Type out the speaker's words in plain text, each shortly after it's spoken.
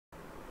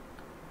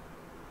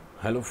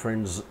Hello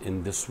friends,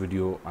 in this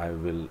video I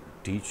will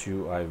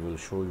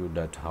show you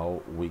that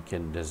how we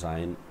can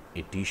design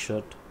a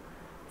t-shirt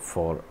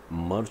for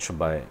merch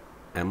by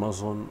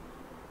Amazon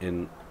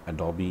in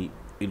Adobe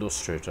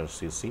Illustrator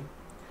CC,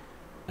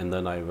 and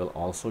then I will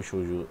also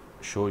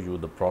show you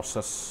the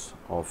process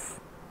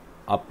of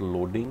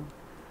uploading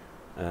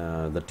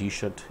the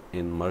t-shirt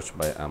in merch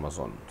by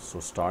Amazon. So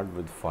start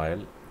with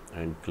file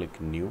and click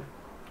new,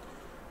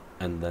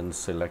 and then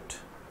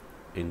select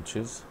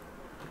inches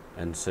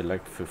and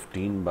select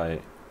 15 by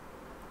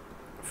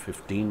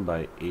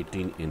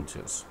 18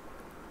 inches,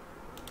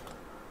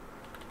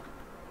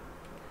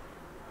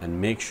 and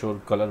make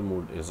sure color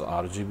mode is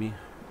RGB,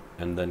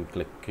 and then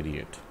click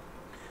create.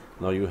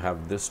 Now you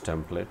have this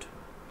template.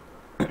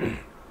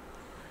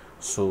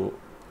 So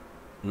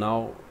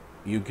now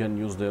you can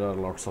use, there are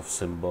lots of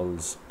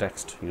symbols,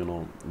 text,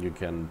 you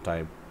can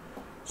type.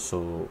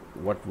 So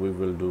what we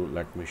will do,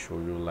 let me show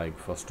you. Like,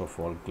 first of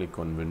all, click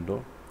on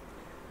window,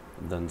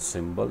 then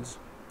symbols,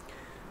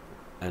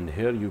 and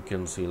here you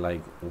can see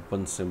like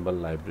open symbol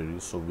library.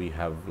 So we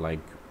have like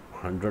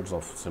hundreds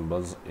of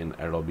symbols in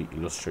Adobe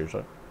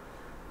Illustrator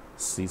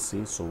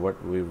CC. So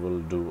what we will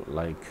do,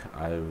 like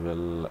I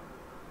will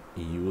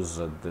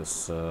use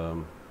this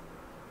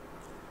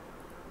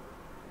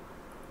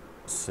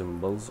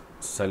symbols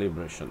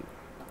celebration.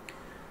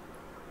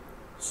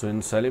 So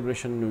in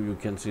celebration you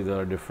can see there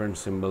are different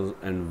symbols,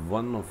 and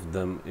one of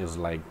them is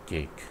like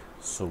cake.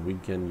 So we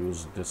can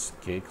use this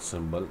cake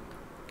symbol,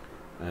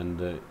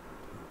 and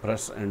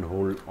press and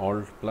hold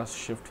Alt plus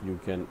Shift. You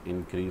can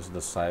increase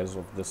the size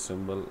of this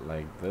symbol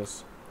like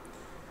this.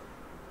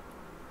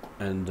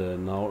 And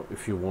now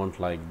if you want,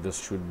 like, this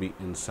should be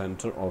in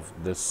center of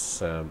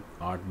this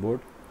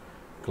artboard,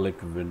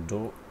 click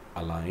window,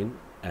 align,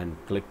 and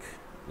click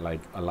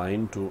like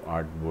align to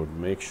artboard.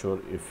 Make sure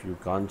if you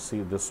can't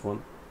see this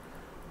one,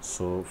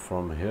 so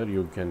from here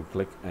you can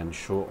click and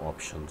show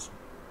options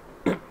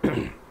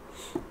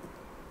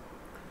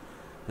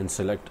and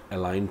select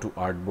align to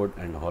artboard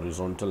and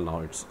horizontal. Now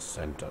it's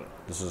center.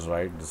 This is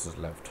right, this is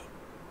left,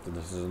 so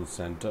this is in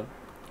center.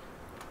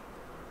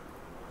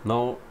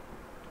 Now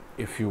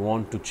if you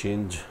want to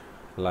change,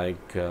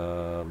 like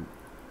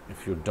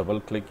if you double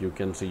click, you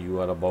can see you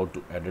are about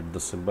to edit the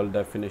symbol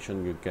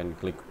definition. You can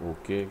click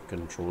OK,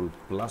 Control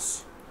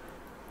plus,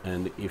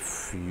 and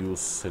if you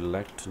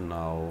select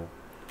now,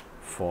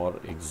 for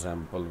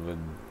example, with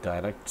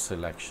direct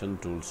selection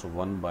tool, so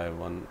one by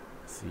one,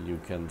 see, you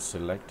can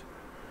select,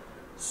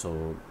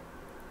 so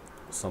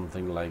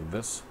something like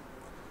this.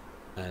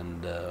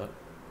 And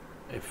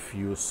if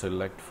you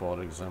select,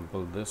 for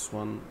example, this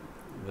one,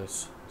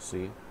 this,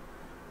 see,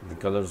 the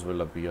colors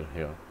will appear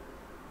here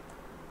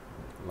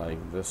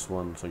like this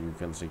one. So you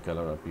can see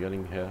color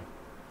appearing here.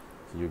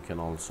 So you can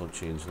also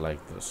change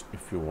like this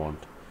if you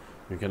want.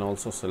 You can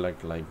also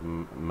select like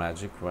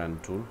magic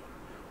wand tool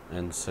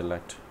and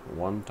select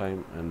one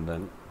time and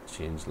then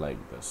change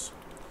like this.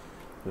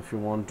 If you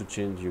want to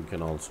change, you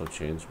can also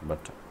change,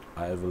 but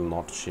I will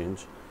not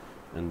change.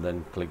 And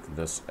then click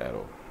this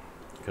arrow,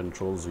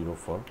 Control 0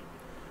 for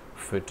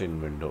fit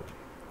in window.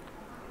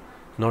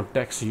 Now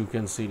text, you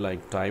can see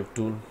like type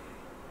tool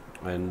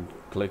and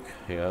click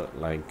here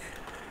like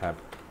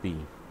happy,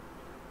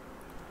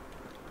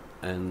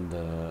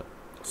 and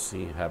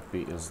see,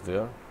 happy is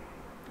there.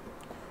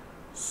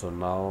 So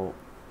now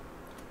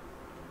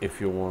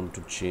if you want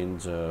to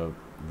change the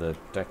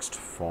text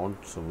font,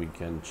 so we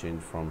can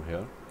change from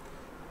here.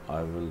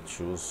 I will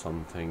choose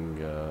something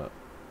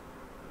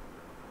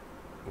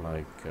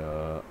like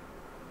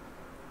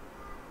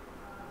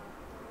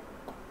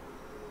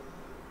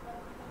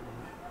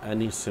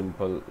any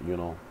simple,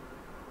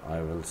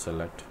 I will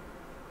select.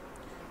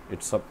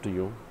 It's up to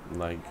you,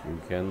 like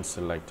you can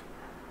select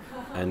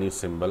any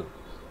symbol.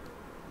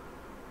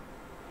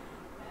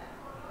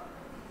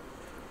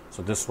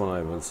 So this one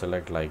I will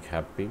select like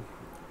happy,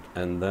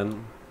 and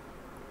then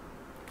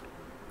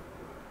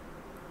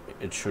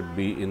it should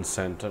be in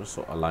center,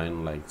 so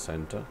align like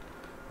center.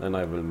 Then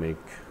I will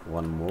make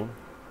one more,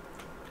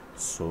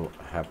 so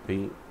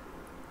happy,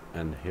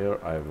 and here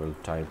I will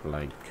type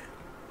like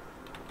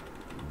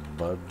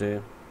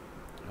birthday,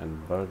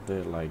 and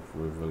birthday, like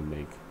we will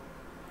make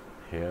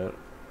here,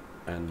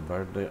 and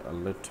birthday a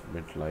little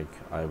bit, like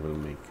I will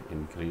make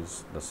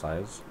increase the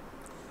size,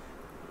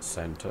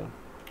 center.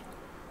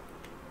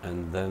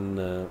 And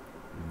then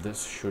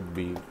this should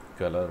be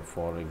color,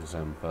 for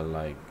example,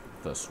 like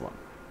this one.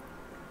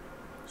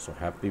 So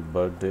happy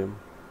birthday,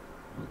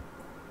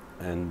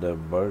 and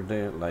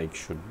birthday like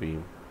should be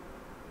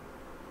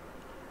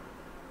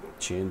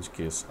change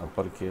case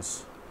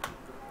uppercase,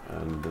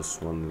 and this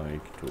one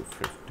like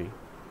 250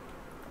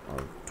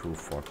 or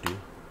 240,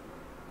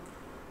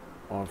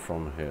 or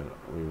from here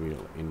we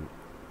will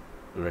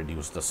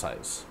reduce the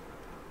size.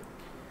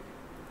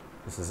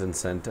 This is in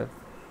center.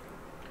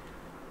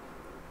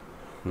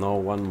 Now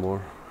one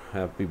more,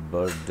 happy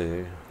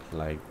birthday,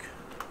 like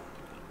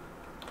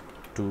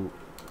to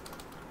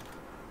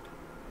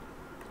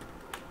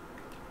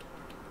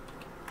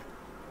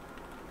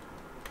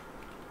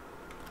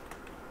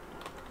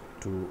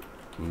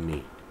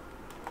me.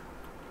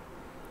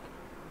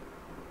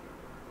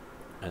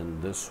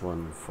 and this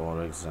one,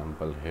 for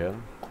example, here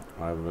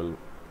I will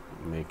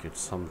make it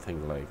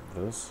something like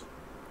this.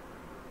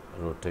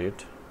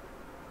 Rotate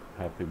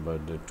happy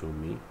birthday to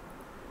me,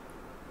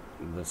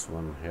 this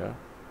one here,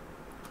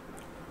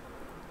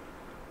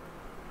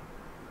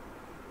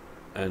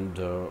 and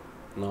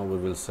now we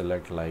will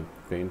select like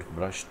paint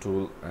brush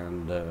tool,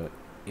 and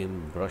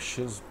in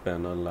brushes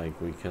panel, like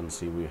we can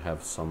see we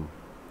have some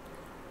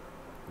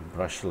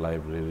brush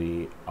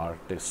library,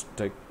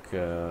 artistic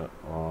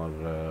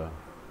or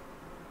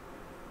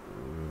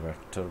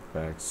vector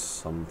packs,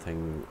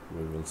 something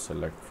we will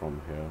select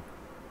from here,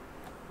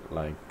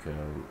 like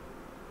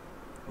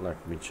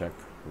let me check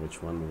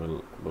which one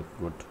will look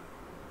good.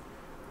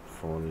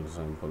 For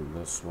example,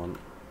 this one,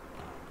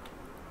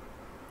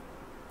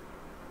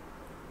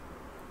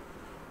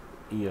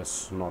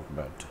 yes, not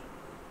bad.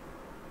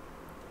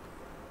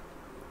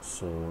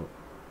 So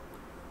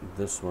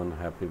this one,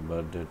 happy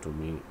birthday to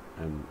me,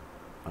 and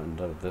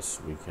under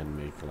this we can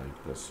make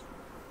like this.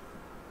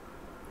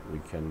 We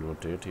can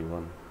rotate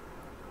even.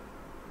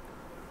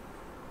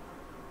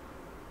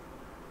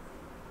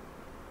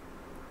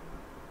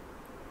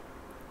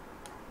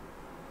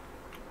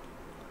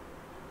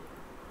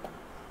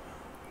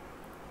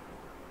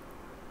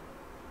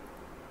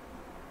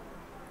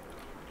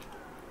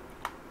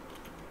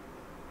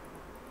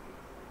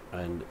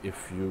 And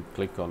if you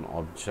click on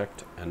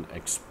object and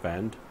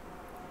expand,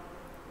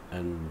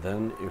 and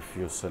then if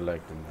you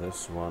select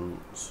this one,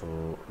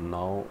 so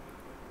now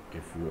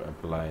if you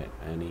apply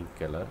any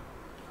color,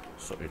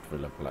 so it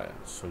will apply.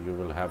 So you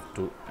will have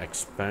to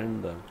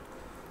expand the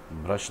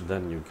brush,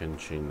 then you can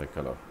change the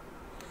color.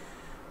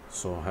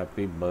 So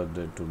happy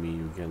birthday to me,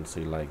 you can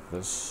see like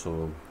this.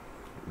 So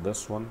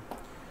this one,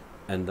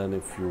 and then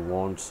if you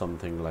want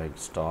something like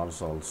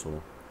stars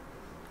also,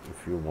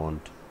 if you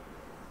want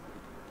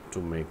to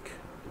make,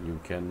 you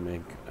can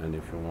make, and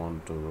if you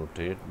want to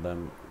rotate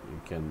them, you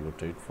can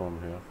rotate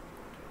from here.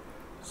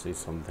 See,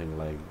 something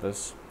like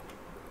this.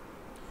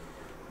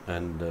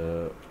 And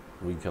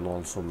we can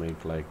also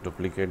make like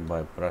duplicate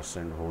by press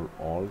and hold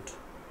alt,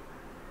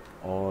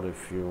 or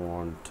if you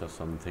want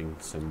something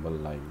symbol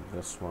like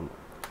this one,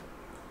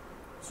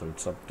 so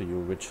it's up to you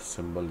which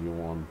symbol you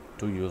want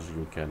to use,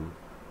 you can.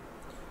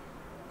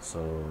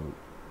 So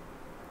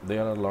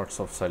there are lots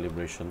of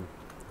celebration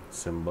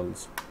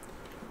symbols,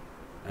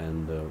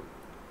 and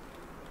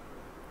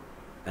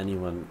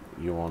anyone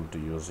you want to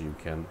use, you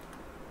can.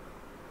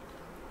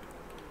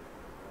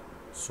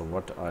 So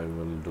what I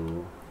will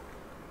do,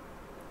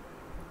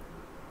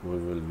 we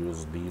will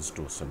use these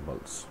two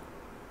symbols.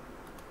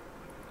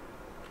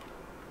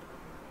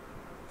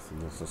 So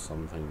this is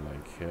something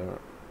like here,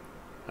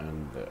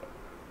 and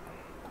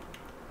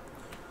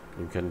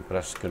you can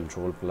press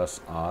Ctrl plus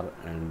R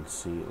and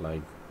see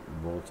like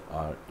both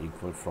are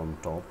equal from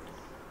top,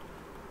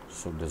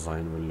 so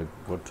design will look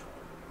good,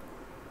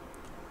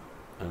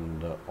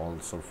 and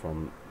also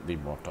from the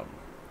bottom.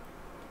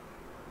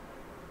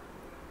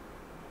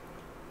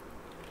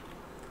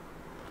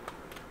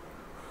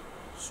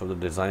 So the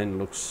design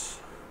looks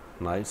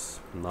nice.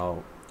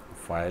 Now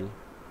file,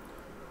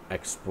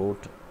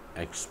 export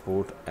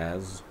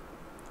as,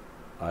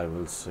 I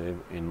will save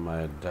in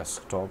my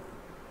desktop,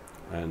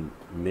 and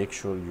make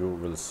sure you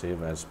will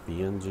save as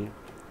PNG,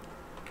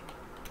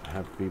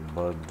 happy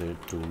birthday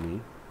to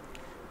me,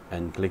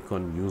 and click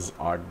on use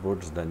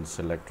artboards, then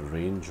select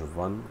range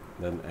 1,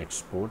 then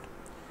export,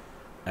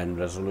 and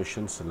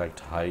resolution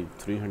select high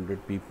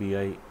 300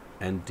 ppi,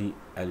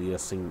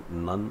 anti-aliasing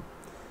none,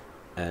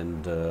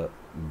 and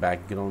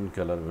background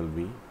color will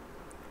be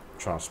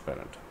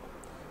transparent,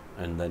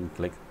 and then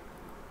click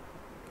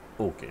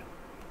OK.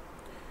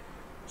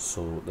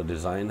 So the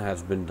design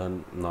has been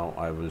done. Now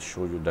I will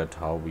show you that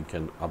how we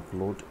can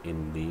upload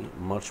in the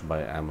Merch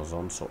by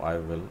Amazon. So I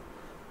will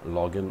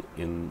log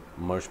in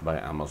Merch by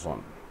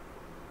Amazon.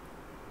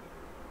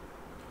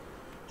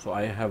 So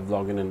I have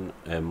logged in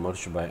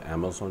Merch by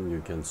Amazon,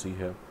 you can see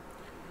here.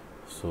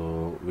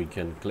 So we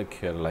can click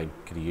here like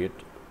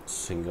create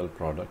single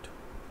product,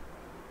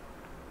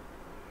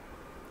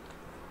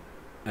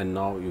 and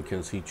now you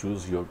can see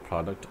choose your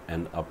product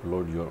and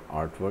upload your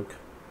artwork.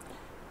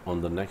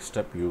 On the next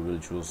step, you will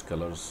choose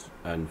colors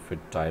and fit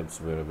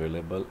types where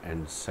available,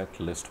 and set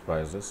list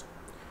prices.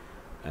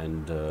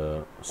 And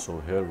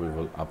so here we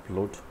will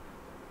upload,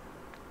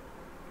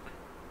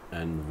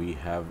 and we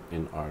have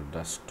in our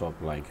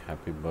desktop like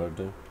happy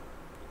birthday,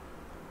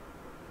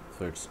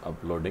 so it's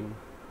uploading.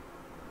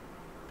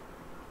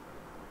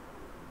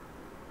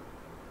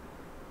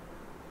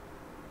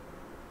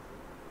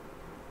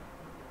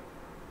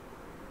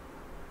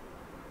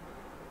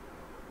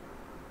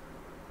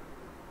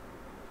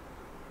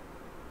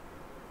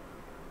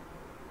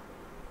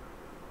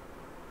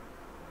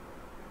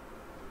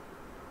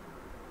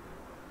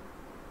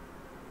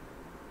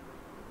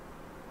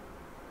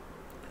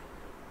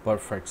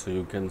 Perfect. So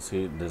you can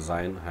see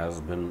design has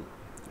been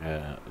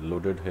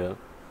loaded here.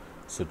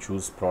 So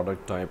choose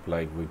product type,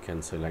 like we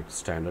can select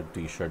standard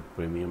t-shirt,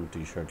 premium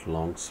t-shirt,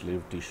 long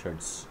sleeve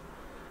t-shirts,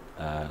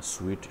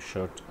 sweat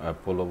shirt,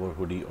 pullover,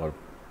 hoodie, or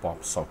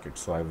pop socket.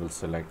 So I will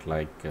select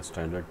like a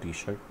standard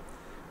t-shirt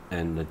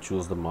and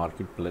choose the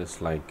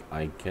marketplace. Like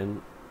I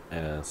can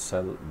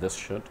sell this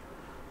shirt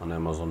on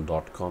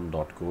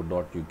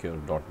amazon.com.co.uk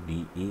or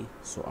 .de.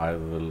 So I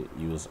will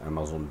use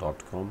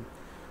amazon.com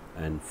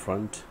and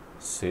front,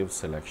 save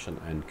selection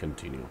and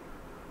continue.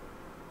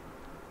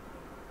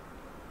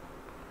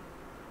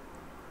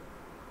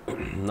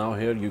 Now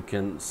here you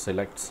can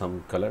select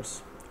some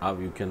colors.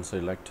 You can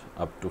select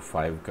up to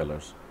 5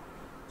 colors.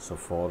 So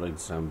for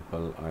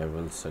example, I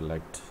will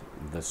select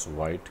this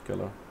white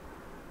color,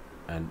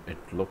 and it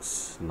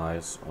looks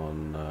nice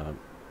on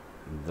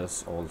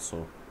this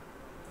also,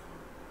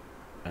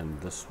 and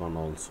this one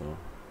also.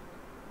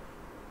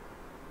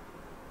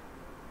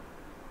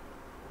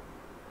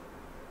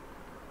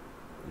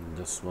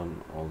 This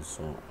one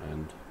also,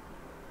 and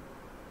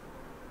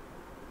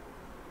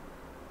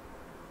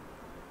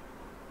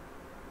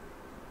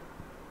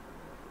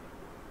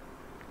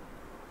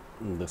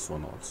this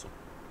one also.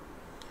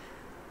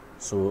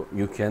 So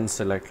you can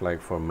select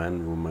like for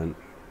men, women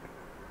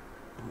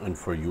and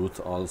for youth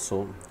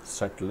also.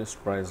 Set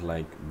list price,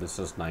 like this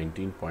is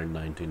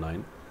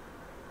 19.99.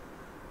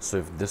 so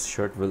if this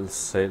shirt will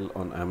sell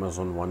on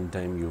Amazon one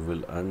time, you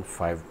will earn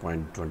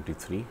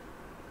 $5.23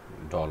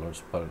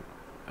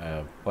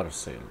 per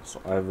sale.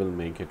 So I will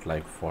make it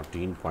like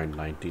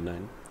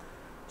 14.99.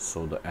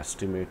 so the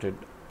estimated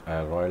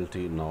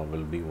royalty now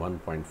will be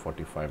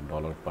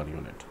 $1.45 per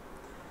unit.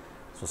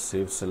 So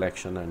save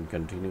selection and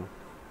continue.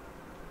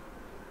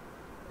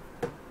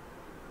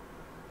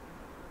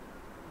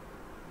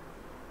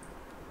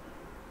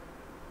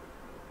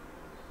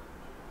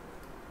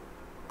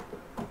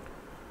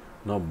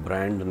 Now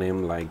brand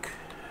name like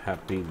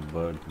happy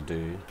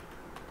birthday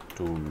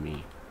to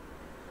me.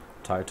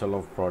 Title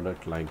of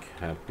product like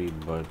happy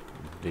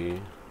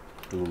birthday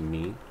to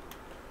me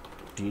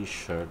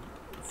t-shirt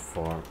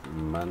for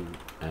men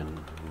and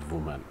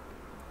women.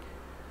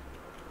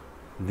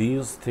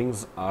 These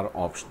things are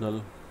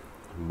optional,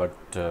 but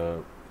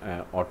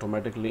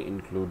automatically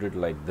included,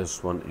 like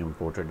this one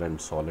imported and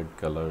solid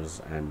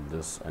colors and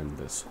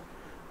this.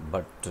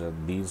 But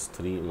these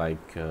three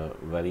like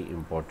very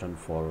important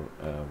for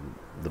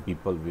the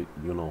people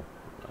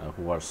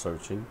who are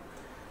searching.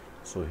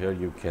 So here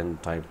you can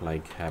type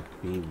like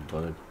happy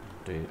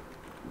birthday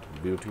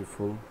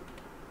beautiful,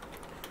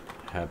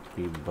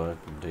 happy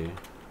birthday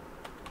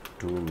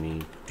to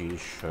me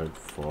t-shirt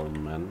for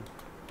men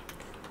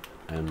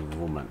and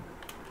women.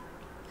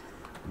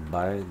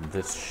 Buy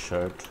this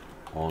shirt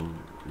on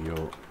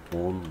your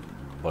own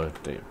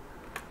birthday.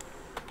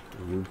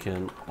 You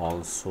can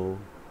also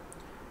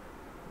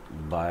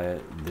buy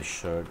the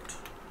shirt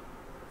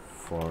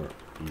for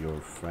your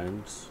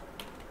friends,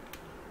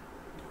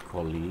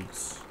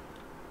 colleagues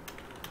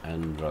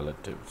and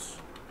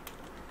relatives.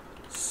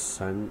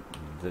 Send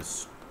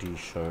this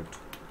t-shirt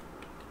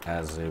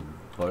as a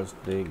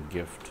birthday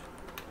gift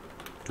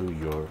to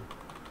your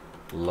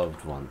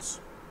loved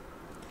ones.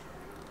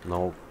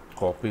 Now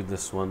copy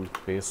this one,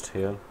 paste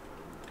here,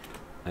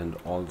 and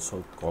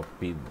also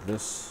copy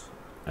this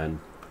and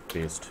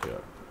paste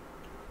here,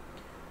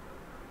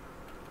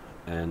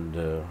 and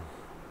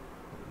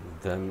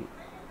then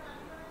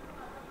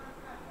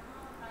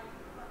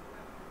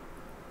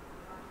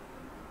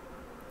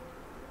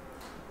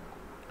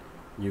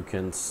you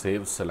can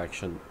save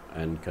selection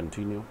and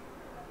continue.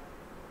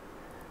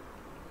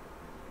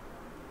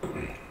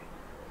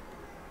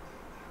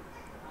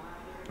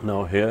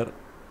 Now here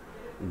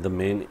the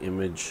main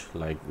image,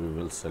 like we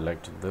will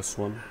select this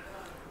one,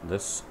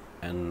 this,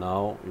 and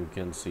now you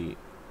can see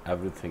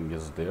everything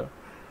is there.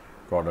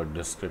 Product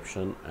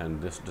description,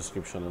 and this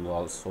description is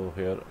also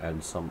here,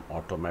 and some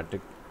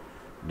automatic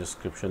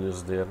description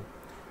is there.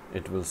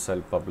 It will sell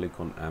public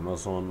on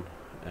Amazon,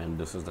 and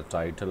this is the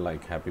title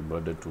like happy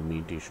birthday to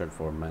me t-shirt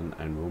for men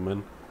and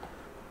women,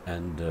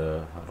 and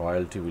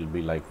royalty will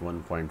be like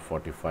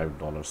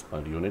 $1.45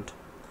 per unit,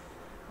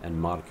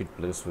 and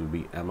marketplace will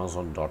be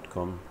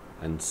amazon.com,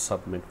 and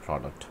submit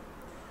product.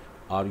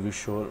 Are you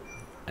sure?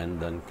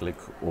 And then click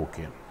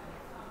OK.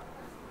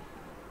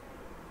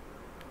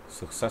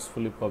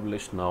 Successfully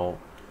published. Now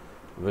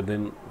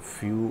within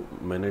few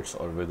minutes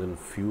or within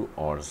few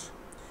hours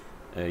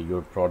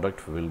your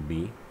product will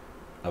be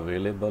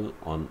available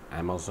on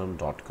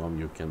amazon.com.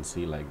 You can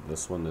see like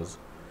this one is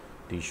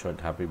t-shirt,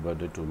 happy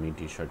birthday to me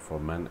t-shirt for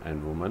men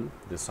and women.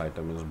 This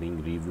item is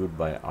being reviewed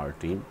by our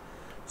team,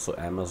 so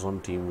Amazon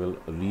team will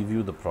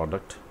review the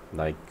product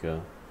like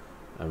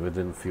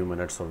within few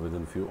minutes or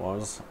within few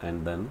hours,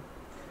 and then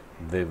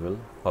they will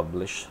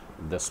publish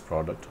this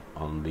product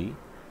on the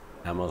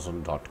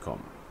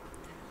amazon.com.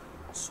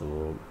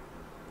 So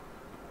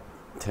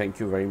thank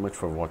you very much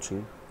for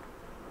watching,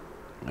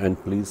 and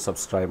please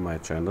subscribe my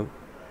channel,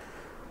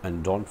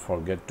 and don't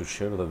forget to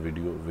share the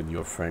video with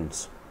your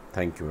friends.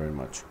 Thank you very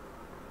much.